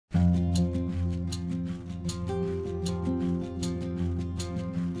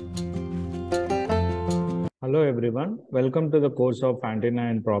Hello everyone, welcome to the course of antenna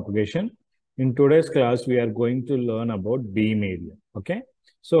and propagation. In today's class, we are going to learn about beam area. Okay,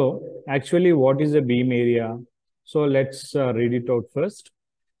 so actually what is a beam area? So let's read it out first.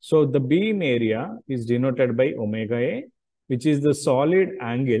 So the beam area is denoted by omega A, which is the solid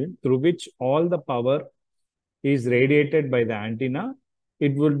angle through which all the power is radiated by the antenna.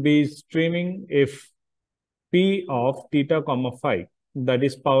 It would be streaming if P of theta comma phi, that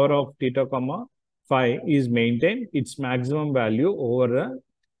is power of theta comma phi, is maintained its maximum value over a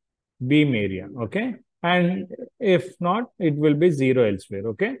beam area. Okay, and if not, it will be zero elsewhere.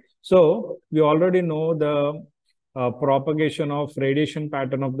 Okay, so we already know the propagation of radiation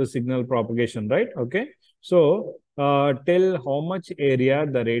pattern of the signal propagation, right? Okay, so tell how much area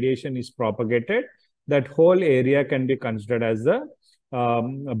the radiation is propagated, that whole area can be considered as the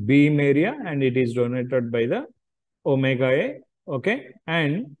beam area, and it is denoted by the omega A. Okay,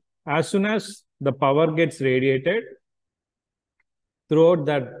 and as soon as the power gets radiated throughout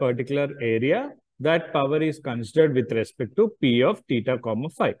that particular area, that power is considered with respect to P of theta comma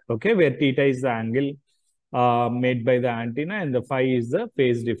phi. Okay, where theta is the angle made by the antenna and the phi is the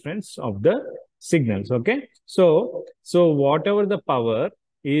phase difference of the signals. Okay, so whatever the power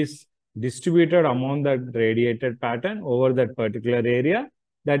is distributed among that radiated pattern over that particular area,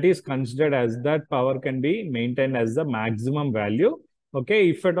 that is considered as that power can be maintained as the maximum value. Okay,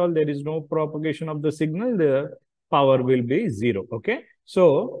 if at all there is no propagation of the signal, the power will be zero. Okay,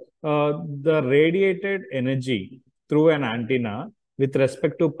 so the radiated energy through an antenna with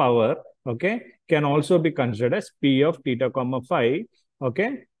respect to power, okay, can also be considered as P of theta comma phi,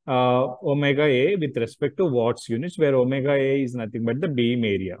 okay, omega A with respect to watts units, where omega A is nothing but the beam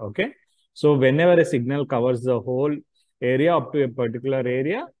area. Okay, so whenever a signal covers the whole area up to a particular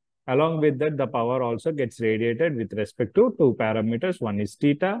area, along with that, the power also gets radiated with respect to two parameters. One is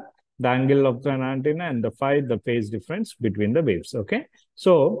theta, the angle of an antenna, and the phi, the phase difference between the waves. Okay,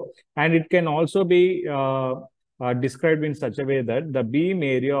 so and it can also be described in such a way that the beam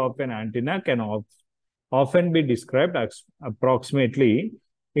area of an antenna can often be described as approximately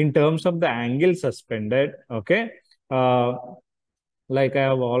in terms of the angle suspended. Okay, like I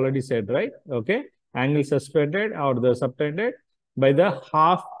have already said, right? Okay, angle suspended or the subtended by the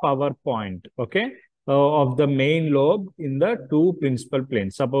half power point, okay, of the main lobe in the two principal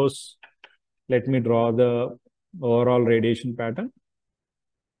planes. Suppose, let me draw the overall radiation pattern.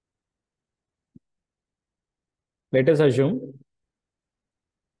 Let us assume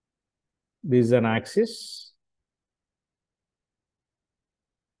this is an axis.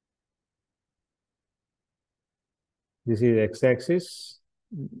 This is x-axis,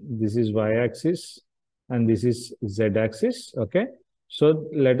 this is y-axis, and this is z-axis. Okay, so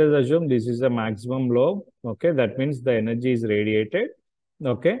let us assume this is a maximum lobe. Okay, that means the energy is radiated,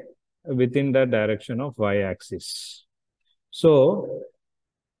 okay, within the direction of y-axis. So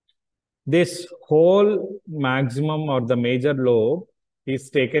this whole maximum or the major lobe is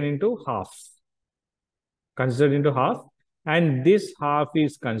taken into half, considered into half, and this half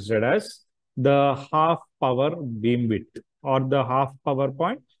is considered as the half power beam width or the half power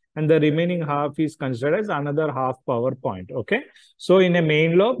point, and the remaining half is considered as another half power point. Okay, so in a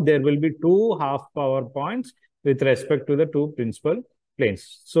main lobe, there will be two half power points with respect to the two principal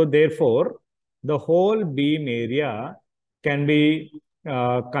planes. So therefore, the whole beam area can be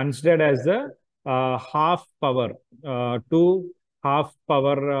considered as the half power, two half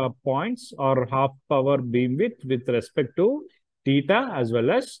power points or half power beam width with respect to theta as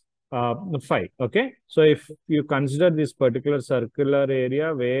well as phi. Okay, so if you consider this particular circular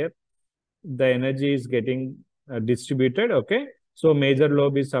area where the energy is getting distributed, okay, so major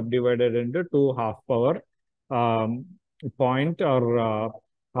lobe is subdivided into two half power point or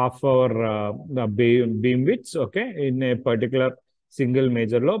half power beam widths, okay, in a particular single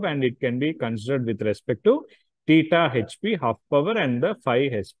major lobe, and it can be considered with respect to theta HP half power and the phi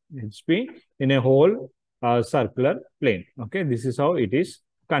HP in a whole circular plane. Okay, this is how it is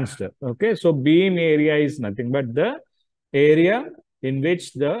considered. Okay, so beam area is nothing but the area in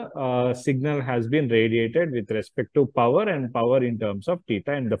which the signal has been radiated with respect to power, and power in terms of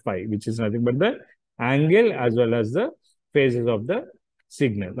theta and the phi, which is nothing but the angle as well as the phases of the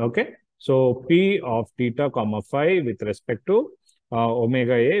signal. Okay, so P of theta comma phi with respect to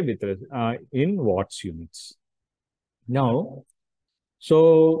omega A with in watts units. Now,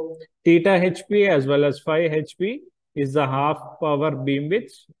 so theta HP as well as phi HP is the half power beam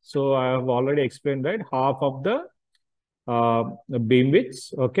width. So I have already explained that half of the beam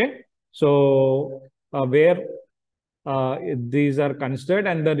widths. Okay, so where these are considered,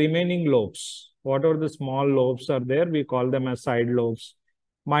 and the remaining lobes, whatever the small lobes are there, we call them as side lobes,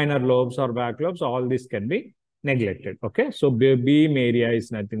 minor lobes or back lobes. All this can be neglected. Okay, so beam area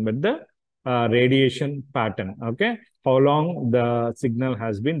is nothing but the radiation pattern. Okay, how long the signal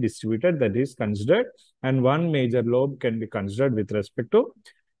has been distributed, that is considered, and one major lobe can be considered with respect to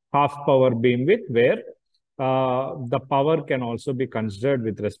half power beamwidth, where the power can also be considered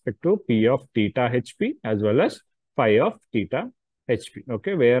with respect to P of theta HP as well as phi of theta HP.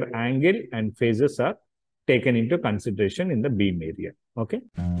 Okay, where angle and phases are taken into consideration in the beam area. Okay.